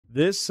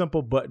This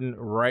simple button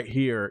right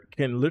here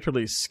can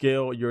literally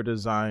scale your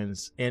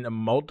designs in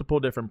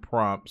multiple different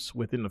prompts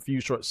within a few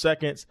short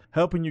seconds,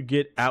 helping you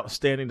get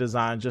outstanding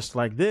designs just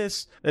like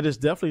this that is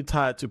definitely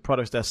tied to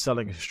products that's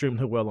selling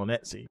extremely well on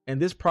Etsy.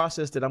 And this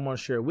process that I'm going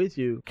to share with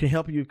you can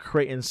help you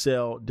create and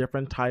sell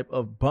different type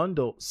of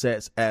bundle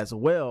sets as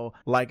well,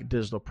 like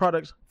digital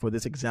products. For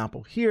this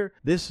example here,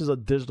 this is a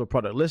digital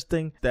product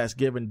listing that's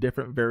given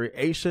different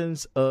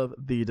variations of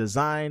the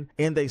design,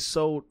 and they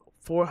sold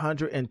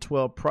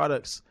 412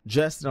 products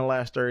just in the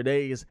last 30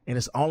 days, and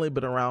it's only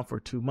been around for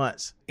 2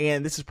 months.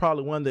 And this is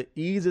probably one of the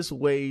easiest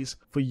ways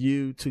for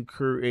you to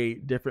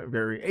create different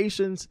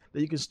variations that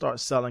you can start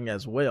selling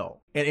as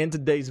well. And in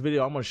today's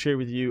video, I'm going to share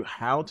with you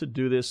how to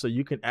do this so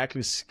you can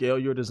actually scale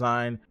your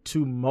design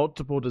to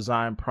multiple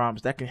design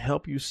prompts that can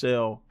help you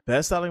sell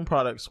best-selling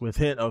products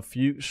within a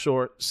few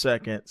short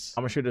seconds.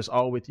 I'm going to share this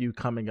all with you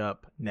coming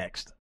up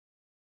next.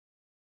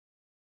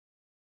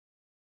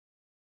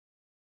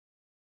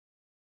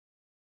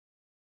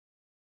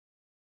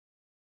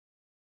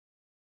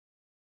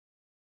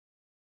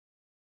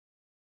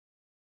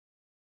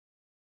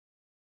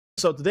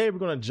 So today we're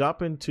going to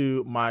jump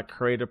into my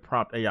Creative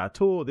Prompt AI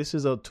tool. This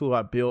is a tool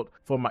I built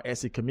for my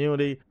Etsy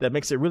community that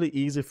makes it really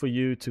easy for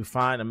you to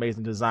find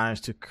amazing designs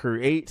to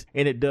create.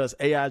 And it does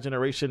AI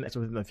generation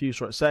within a few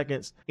short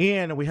seconds.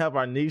 And we have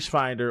our niche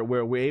finder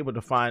where we're able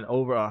to find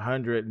over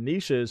 100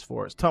 niches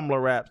for its tumbler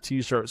wraps,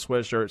 t-shirts,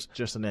 sweatshirts,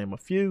 just to name a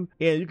few.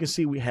 And you can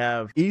see we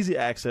have easy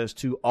access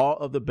to all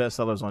of the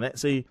bestsellers on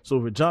Etsy. So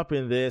if we jump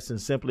in this and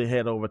simply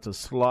head over to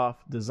Sloth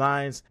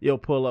Designs, it'll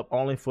pull up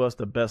only for us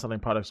the best-selling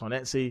products on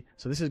Etsy.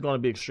 So this is going to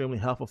be extremely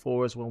helpful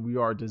for us when we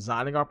are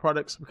designing our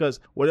products,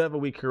 because whatever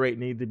we create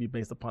needs to be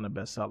based upon a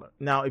bestseller.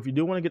 Now, if you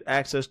do want to get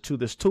access to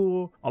this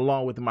tool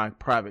along with my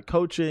private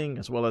coaching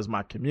as well as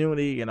my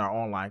community and our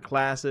online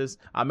classes,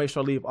 I'll make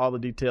sure I leave all the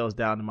details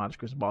down in my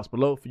description box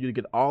below for you to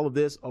get all of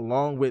this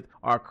along with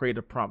our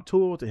Creative Prompt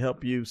tool to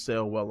help you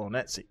sell well on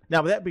Etsy.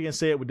 Now, with that being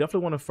said, we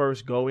definitely want to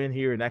first go in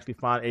here and actually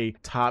find a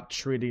top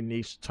trending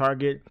niche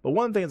target. But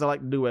one of the things I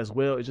like to do as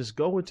well is just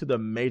go into the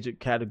major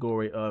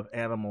category of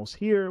animals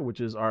here,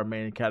 which is our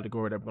main category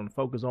that we're going to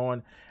focus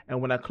on. And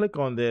when I click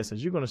on this,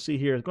 as you're going to see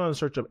here, it's going to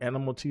search up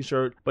animal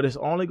t-shirt, but it's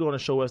only going to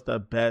show us the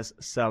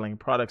best selling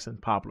products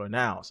and popular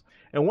nows.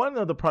 And one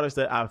of the products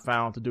that I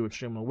found to do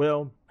extremely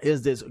well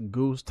is this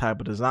goose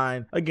type of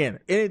design. Again,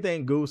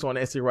 anything goose on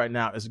Etsy right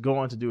now is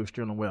going to do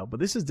extremely well, but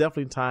this is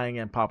definitely tying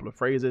in popular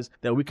phrases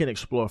that we can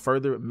explore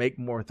further, make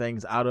more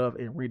things out of,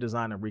 and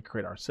redesign and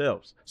recreate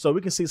ourselves. So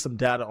we can see some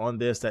data on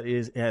this that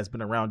it has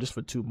been around just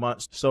for 2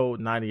 months, sold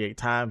 98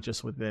 times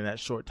just within that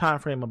short time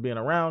frame of being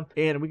around.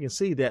 And we can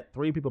see that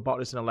 3 people bought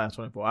this in the last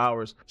 24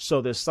 hours.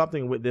 So there's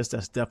something with this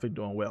that's definitely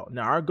doing well.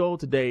 Now, our goal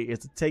today is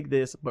to take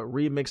this, but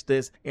remix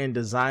this and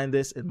design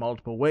this in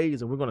multiple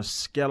ways. And we're going to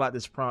scale out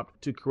this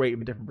prompt to create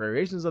different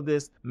variations of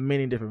this,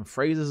 many different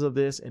phrases of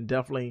this, and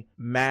definitely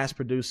mass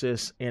produce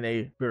this in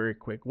a very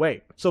quick way.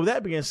 So with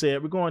that being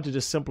said, we're going to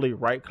just simply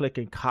right click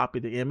and copy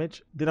the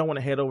image. Then I want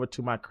to head over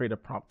to my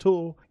Creative Prompt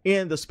tool.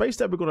 And the space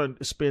that we're going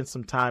to spend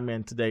some time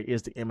in today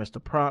is the image to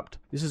prompt.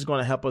 This is going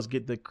to help us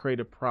get the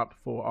creative prompt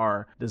for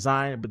our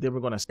design, but then we're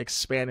going to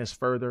expand this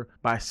further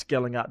by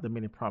scaling out the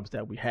many prompts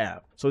that we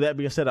have. So that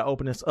being said, I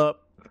open this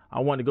up.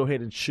 I want to go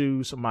ahead and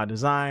choose my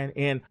design,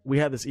 and we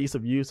have this ease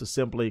of use to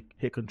simply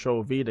hit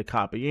Control V to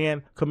copy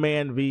in,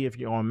 Command V if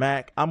you're on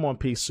Mac. I'm on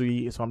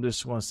PC, so I'm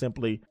just going to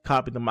simply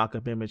copy the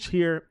mockup image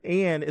here,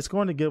 and it's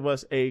going to give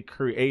us a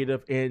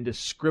creative and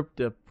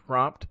descriptive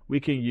prompt we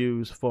can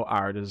use for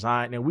our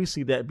design. And we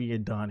see that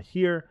being done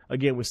here.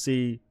 Again, we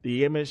see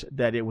the image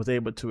that it was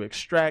able to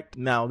extract.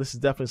 Now, this is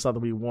definitely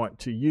something we want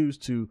to use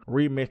to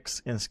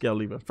remix and scale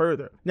even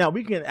further. Now,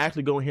 we can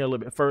actually go in here a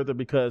little bit further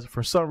because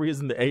for some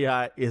reason the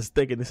AI is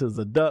thinking this is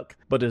a duck,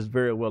 but it's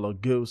very well a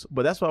goose.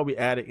 But that's why we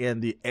added in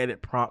the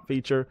edit prompt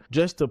feature,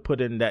 just to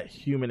put in that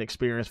human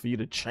experience for you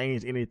to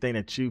change anything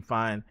that you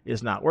find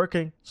is not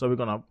working. So we're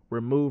going to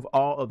remove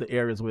all of the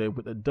areas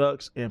with the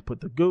ducks and put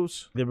the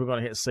goose. Then we're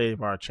going to hit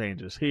save our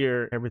changes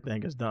here.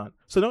 Everything is done.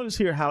 So notice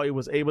here how it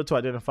was able to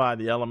identify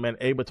the element,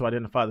 able to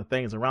identify the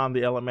things around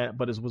the element,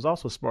 but it was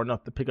also smart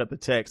enough to pick up the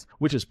text,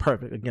 which is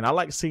perfect. Again, I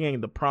like seeing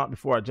the prompt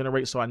before I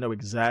generate so I know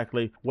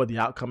exactly what the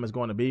outcome is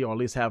going to be, or at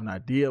least have an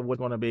idea of what's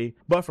going to be.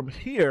 But from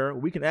here,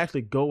 we can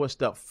actually go a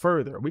step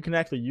further. We can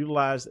actually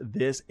utilize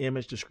this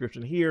image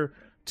description here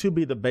to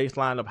be the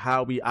baseline of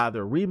how we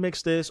either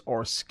remix this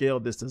or scale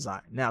this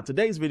design. Now,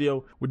 today's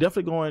video, we're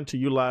definitely going to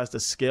utilize the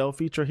scale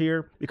feature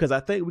here because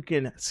I think we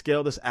can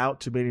scale this out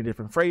to many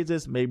different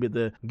phrases. Maybe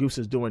the goose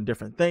is doing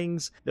different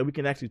things that we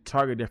can actually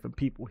target different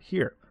people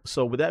here.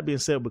 So with that being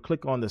said, we'll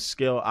click on the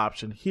scale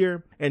option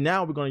here. And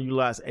now we're going to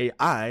utilize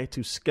AI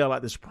to scale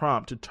out this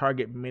prompt to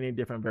target many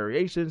different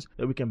variations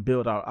that we can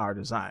build out our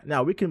design.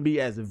 Now, we can be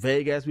as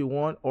vague as we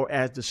want or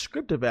as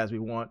descriptive as we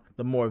want.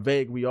 The more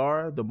vague we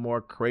are, the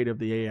more creative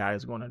the AI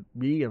is going to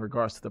be in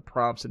regards to the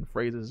prompts and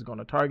phrases it's going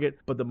to target.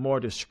 But the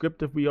more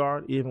descriptive we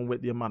are, even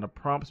with the amount of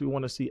prompts we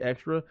want to see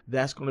extra,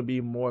 that's going to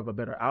be more of a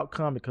better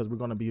outcome because we're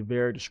going to be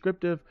very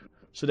descriptive.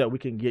 so that we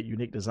can get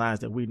unique designs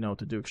that we know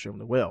to do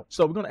extremely well.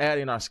 So we're going to add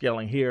in our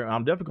scaling here.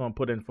 I'm definitely going to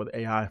put in for the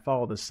AI,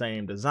 follow the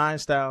same design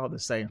style, the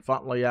same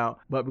font layout,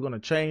 but we're going to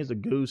change the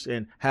goose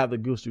and have the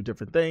goose do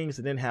different things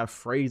and then have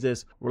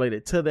phrases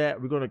related to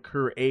that. We're going to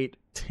create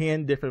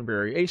 10 different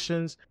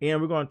variations,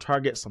 and we're going to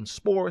target some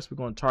sports. We're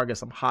going to target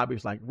some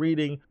hobbies like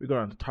reading. We're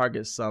going to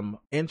target some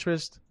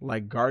interest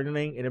like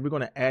gardening, and then we're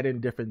going to add in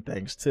different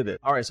things to this.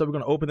 All right, so we're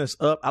going to open this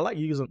up. I like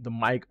using the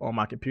mic on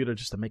my computer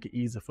just to make it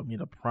easier for me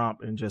to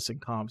prompt and just in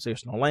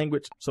conversational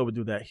language. So we'll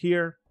do that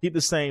here. Keep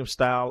the same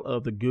style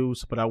of the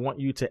goose, but I want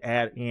you to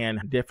add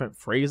in different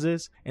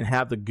phrases and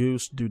have the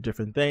goose do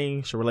different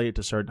things related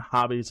to certain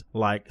hobbies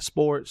like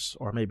sports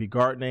or maybe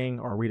gardening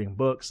or reading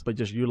books, but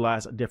just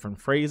utilize different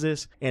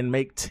phrases and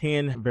make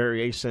 10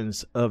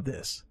 variations of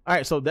this. All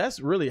right, so that's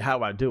really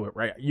how I do it,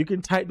 right? You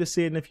can type this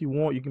in if you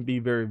want. You can be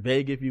very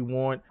vague if you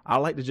want. I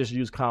like to just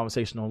use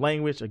conversational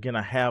language. Again,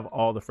 I have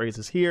all the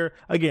phrases here.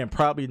 Again,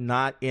 probably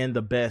not in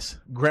the best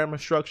grammar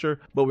structure,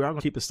 but we are going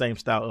to keep the same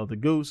style of the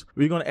goose.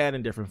 We're going to add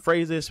in different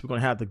phrases. We're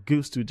going to have the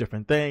goose do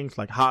different things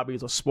like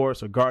hobbies or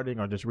sports or gardening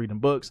or just reading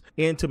books,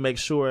 and to make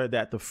sure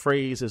that the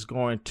phrase is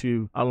going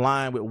to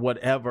align with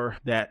whatever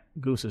that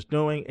goose is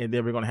doing. And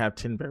then we're going to have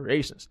 10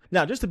 variations.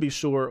 Now, just to be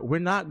sure, we're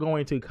not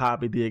going to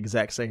copy the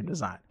exact same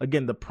design.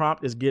 Again, the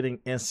prompt is getting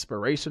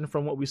inspiration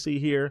from what we see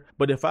here.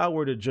 But if I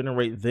were to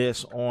generate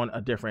this on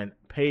a different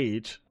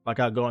page, like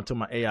I'll go into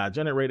my AI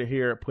generator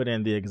here, put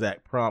in the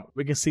exact prompt,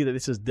 we can see that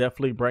this is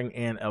definitely bringing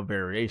in a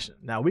variation.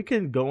 Now we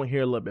can go in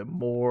here a little bit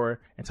more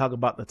and talk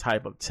about the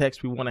type of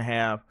text we want to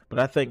have, but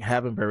I think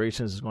having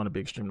variations is going to be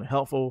extremely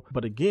helpful.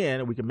 But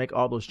again, we can make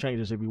all those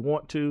changes if we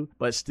want to,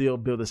 but still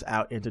build this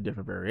out into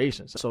different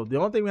variations. So the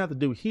only thing we have to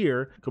do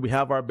here, because we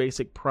have our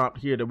basic prompt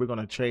here that we're going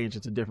to change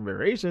into different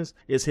variations,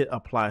 is hit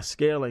apply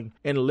scaling.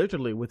 And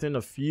literally within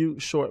a few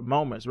short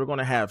moments, we're going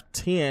to have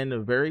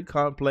 10 very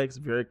complex,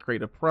 very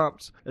creative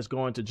prompts that's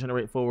going to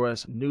generate for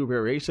us new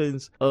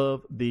variations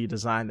of the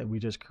design that we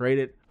just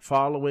created,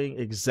 following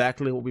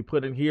exactly what we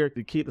put in here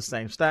to keep the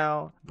same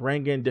style,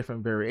 bring in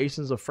different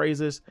variations of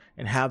phrases,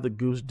 and have the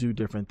goose do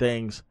different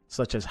things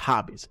such as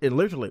hobbies. And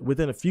literally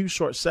within a few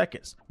short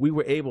seconds, we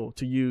were able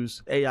to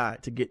use AI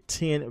to get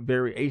 10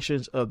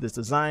 variations of this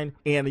design.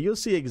 And you'll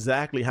see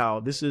exactly how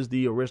this is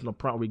the original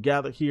prompt we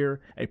gathered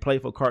here: a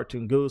playful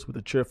cartoon goose with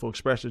a cheerful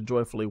expression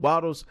joyfully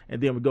waddles.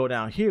 And then we go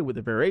down here with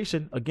the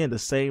variation. Again, the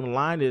same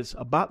line is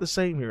about the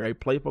same here, a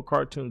playful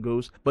cartoon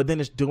goose, but then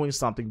it's doing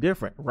something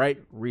different,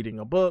 right? Reading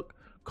a book,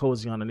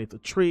 cozy underneath a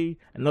tree.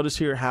 And notice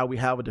here how we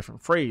have a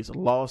different phrase: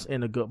 lost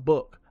in a good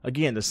book.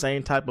 Again, the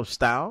same type of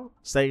style,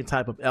 same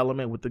type of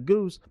element with the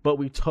goose, but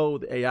we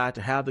told the AI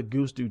to have the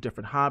goose do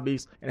different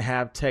hobbies and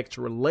have text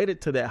related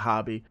to that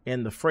hobby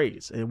in the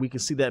phrase. And we can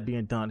see that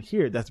being done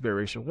here. That's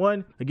variation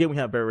 1. Again, we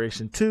have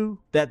variation 2,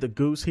 that the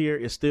goose here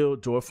is still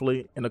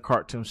joyfully in a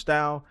cartoon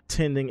style,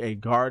 tending a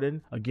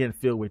garden, again,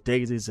 filled with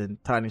daisies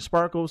and tiny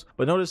sparkles.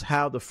 But notice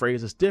how the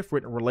phrase is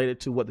different related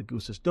to what the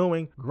goose is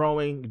doing: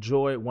 growing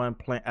joy one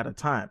plant at a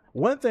time.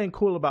 One thing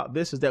cool about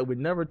this is that we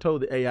never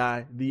told the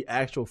AI the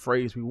actual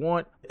phrase we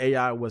want.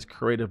 AI was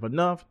creative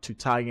enough to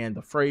tie in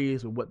the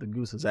phrase with what the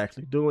goose is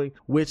actually doing,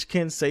 which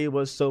can save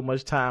us so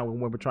much time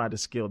when we're trying to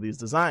scale these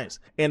designs.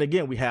 And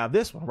again, we have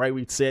this one, right?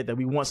 We said that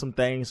we want some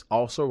things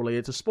also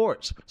related to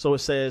sports. So it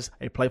says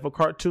a playful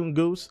cartoon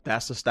goose.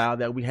 That's the style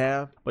that we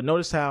have. But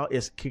notice how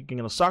it's kicking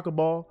in a soccer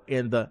ball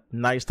in the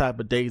nice type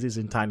of daisies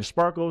and tiny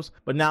sparkles.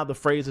 But now the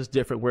phrase is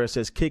different, where it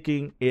says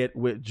kicking it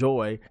with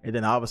joy. And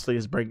then obviously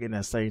it's bringing in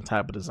that same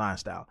type of design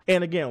style.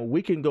 And again,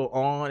 we can go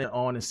on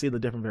and see the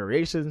different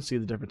variations, see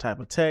the different type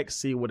of text,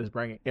 see what it's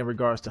bringing in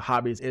regards to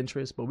hobbies,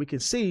 interests. But we can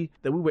see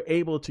that we were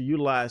able to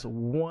utilize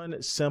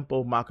one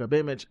simple mock-up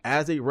image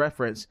as a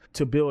reference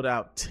to build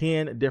out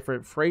 10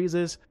 different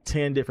phrases,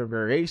 10 different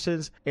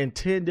variations, and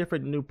 10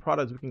 different new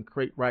products we can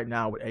create right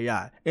now with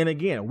AI. And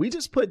again, we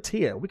just put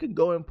 10. We can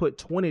go and put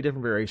 20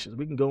 different variations.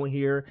 We can go in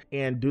here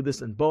and do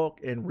this in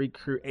bulk and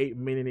recreate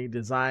many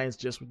designs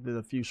just within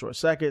a few short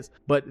seconds.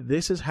 But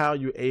this is how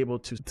you're able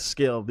to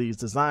scale these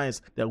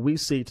designs that we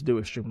see to do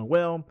extremely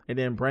well, and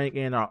then bring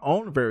in our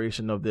own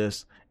variation of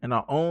this and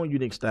our own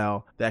unique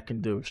style that can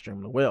do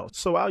extremely well.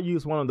 So I'll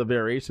use one of the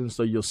variations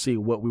so you'll see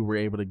what we were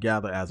able to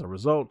gather as a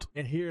result.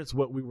 And here's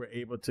what we were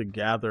able to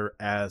gather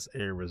as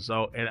a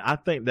result. And I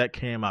think that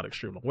came out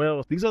extremely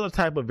well. These are the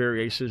type of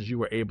variations you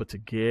were able to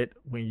get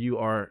when you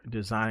are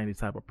designing these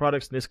type of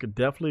products. And this could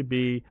definitely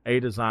be a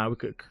design we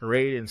could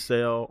create and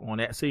sell on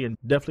Etsy, and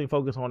definitely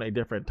focus on a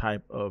different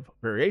type of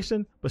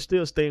variation, but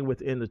still staying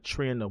within the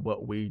trend of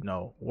what we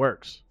know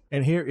works.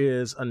 And here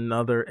is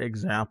another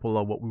example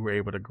of what we were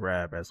able to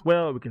grab as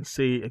well. We can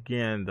see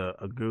again,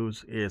 a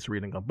goose is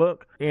reading a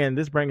book, and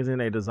this brings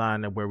in a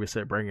design where we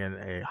said bring in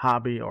a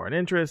hobby or an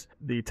interest.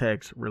 The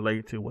text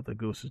relate to what the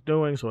goose is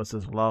doing. So it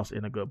says lost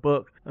in a good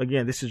book.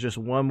 Again, this is just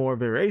one more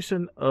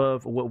variation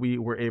of what we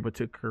were able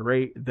to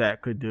create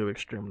that could do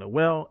extremely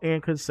well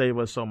and could save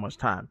us so much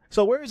time.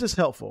 So where is this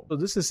helpful? So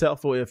this is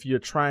helpful if you're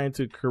trying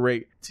to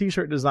create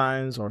t-shirt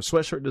designs or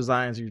sweatshirt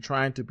designs. You're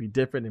trying to be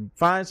different and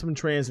find some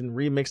trends and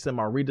remix them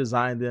or redesign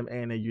redesign them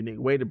in a unique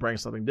way to bring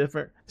something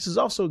different. This is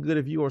also good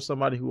if you are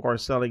somebody who are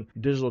selling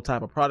digital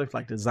type of products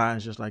like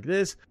designs just like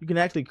this. You can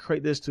actually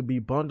create this to be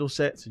bundle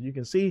sets. You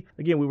can see,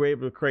 again, we were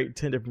able to create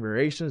 10 different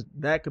variations.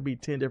 That could be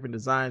 10 different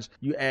designs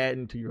you add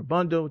into your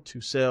bundle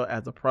to sell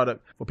as a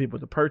product for people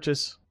to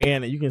purchase.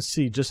 And you can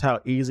see just how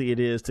easy it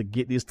is to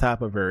get these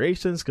type of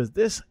variations, because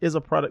this is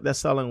a product that's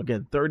selling,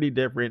 again, 30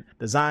 different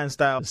design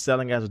styles,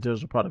 selling as a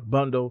digital product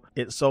bundle.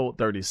 It sold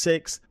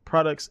 36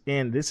 products,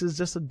 and this is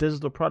just a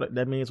digital product.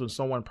 That means when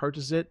someone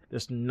purchases it,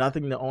 there's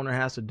nothing the owner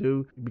has to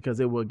do, because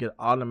it will get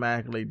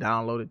automatically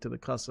downloaded to the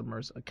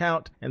customer's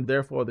account, and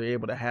therefore they're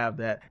able to have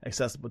that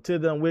accessible to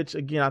them, which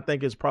again I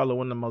think is probably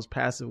one of the most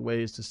passive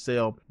ways to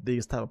sell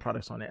these type of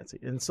products on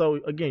Etsy. And so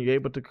again, you're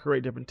able to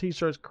create different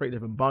t-shirts, create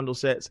different bundle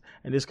sets,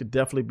 and this could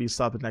definitely be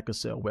something that could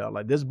sell well.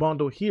 Like this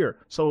bundle here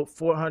sold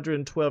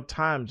 412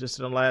 times just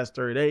in the last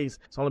 30 days.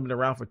 It's only been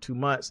around for 2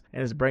 months,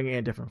 and it's bringing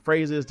in different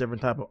phrases,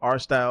 different type of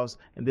art styles,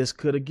 and this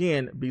could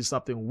again be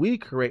something we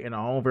create in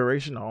our own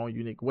variation, our own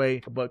unique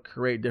way, but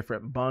create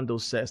different bundle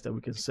sets that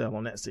we can sell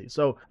on Etsy.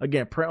 So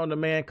again, print on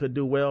demand could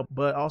do well,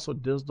 but also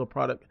digital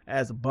product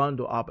as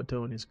bundle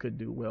opportunities could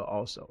do well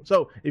also.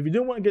 So if you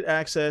do want to get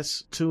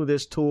access to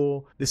this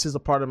tool, this is a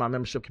part of my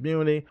membership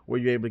community where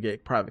you're able to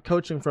get private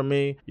coaching from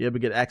me. You're able to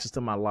get access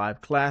to my live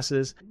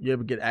classes. You're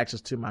able to get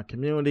access to my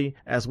community,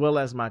 as well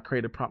as my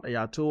creative prompt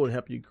AI tool to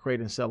help you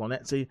create and sell on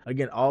Etsy.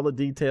 Again, all the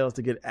details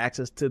to get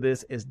access to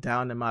this is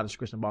down in my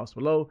description box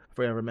below.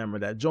 For every member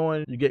that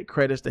join, you get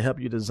credits to help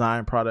you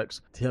design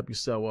products to help you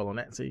sell well on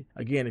Etsy.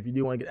 Again, if you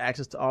do want to get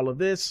access to all of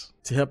this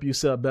to help you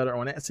sell better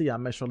on Etsy, I'll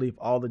make sure to leave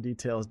all the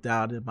details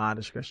down in my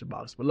description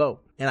box below.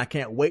 And I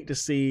can't wait to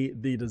see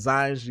the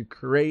designs you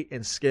create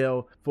and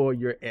scale for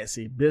your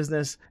Etsy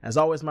business. As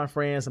always, my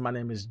friends, my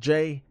name is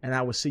Jay, and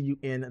I will see you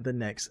in the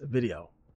next video.